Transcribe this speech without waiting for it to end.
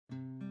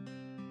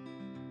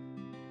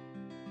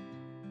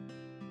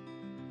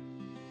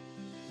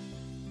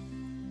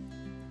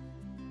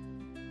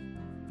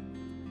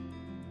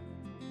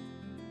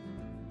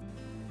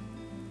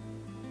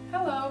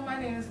Hello, my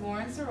name is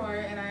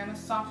Seroyer, and I am a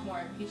sophomore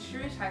at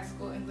Peachtree Ridge High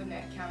School in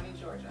Gwinnett County,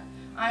 Georgia.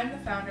 I am the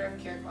founder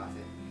of Care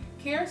Closet.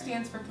 CARE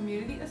stands for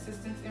Community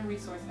Assistance and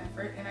Resource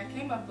Effort, and I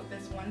came up with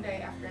this one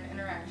day after an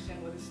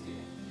interaction with a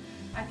student.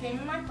 I came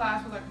in my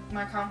class with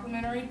my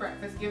complimentary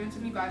breakfast given to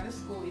me by the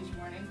school each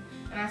morning,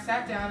 and I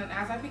sat down, and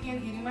as I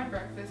began eating my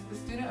breakfast, the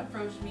student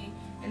approached me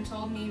and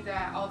told me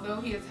that although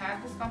he has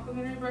had this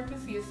complimentary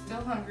breakfast, he is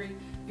still hungry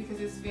because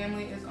his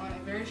family is on a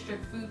very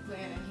strict food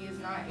plan and he is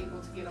not able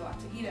to get a lot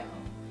to eat at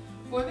home.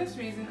 For this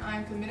reason, I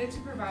am committed to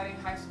providing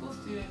high school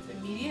students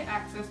immediate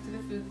access to the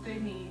food that they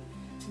need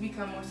to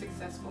become more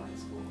successful in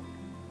school.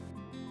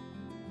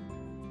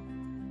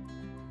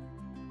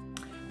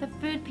 The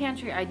food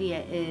pantry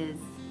idea is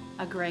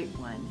a great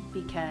one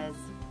because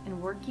in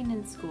working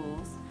in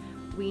schools,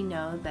 we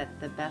know that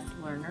the best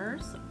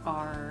learners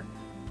are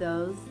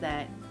those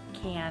that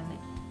can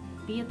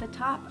be at the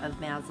top of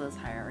Maslow's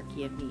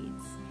hierarchy of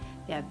needs.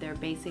 They have their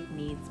basic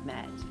needs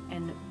met,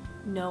 and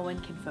no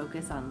one can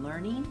focus on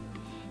learning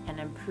and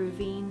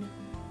improving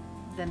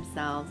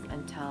themselves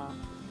until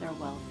they're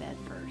well fed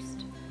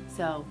first.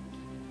 So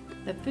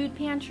the food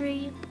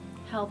pantry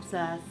helps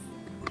us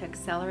to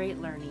accelerate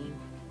learning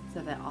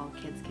so that all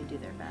kids can do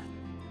their best.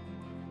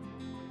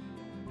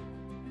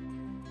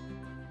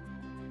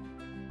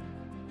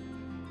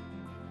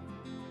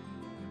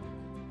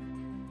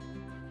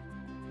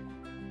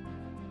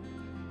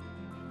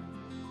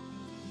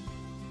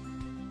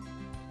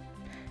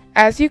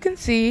 As you can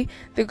see,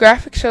 the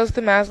graphic shows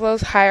the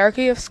Maslow's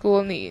hierarchy of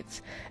school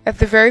needs. At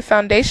the very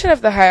foundation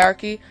of the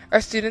hierarchy are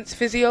students'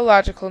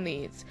 physiological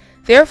needs.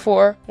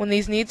 Therefore, when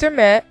these needs are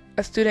met,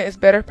 a student is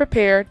better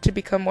prepared to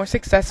become more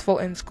successful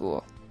in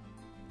school.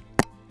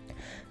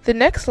 The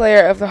next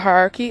layer of the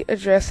hierarchy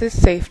addresses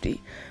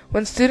safety.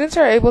 When students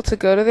are able to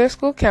go to their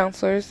school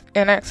counselors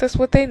and access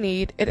what they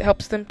need, it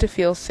helps them to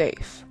feel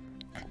safe.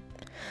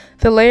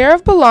 The layer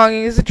of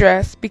belonging is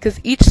addressed because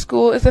each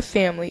school is a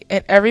family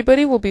and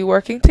everybody will be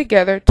working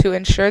together to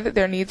ensure that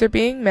their needs are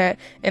being met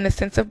and a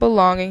sense of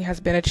belonging has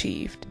been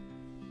achieved.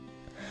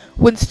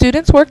 When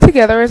students work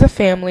together as a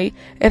family,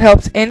 it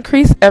helps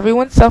increase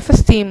everyone's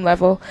self-esteem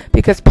level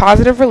because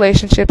positive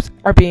relationships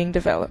are being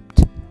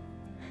developed.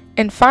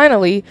 And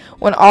finally,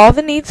 when all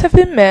the needs have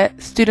been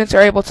met, students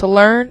are able to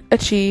learn,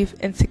 achieve,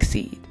 and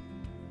succeed.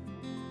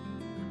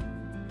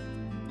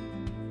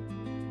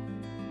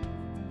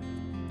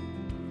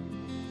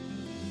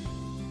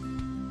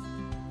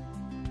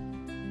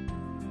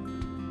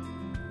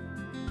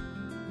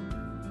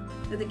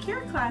 So the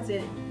Care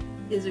Closet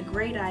is a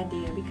great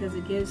idea because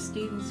it gives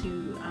students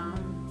who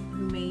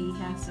may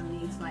have some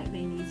needs, like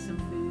they need some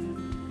food,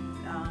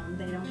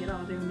 they don't get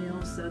all their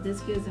meals, so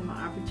this gives them an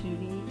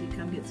opportunity to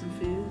come get some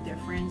food. Their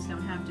friends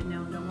don't have to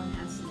know, no one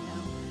has to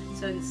know,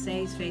 so it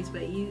saves face,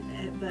 but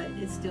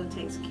it still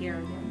takes care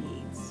of them.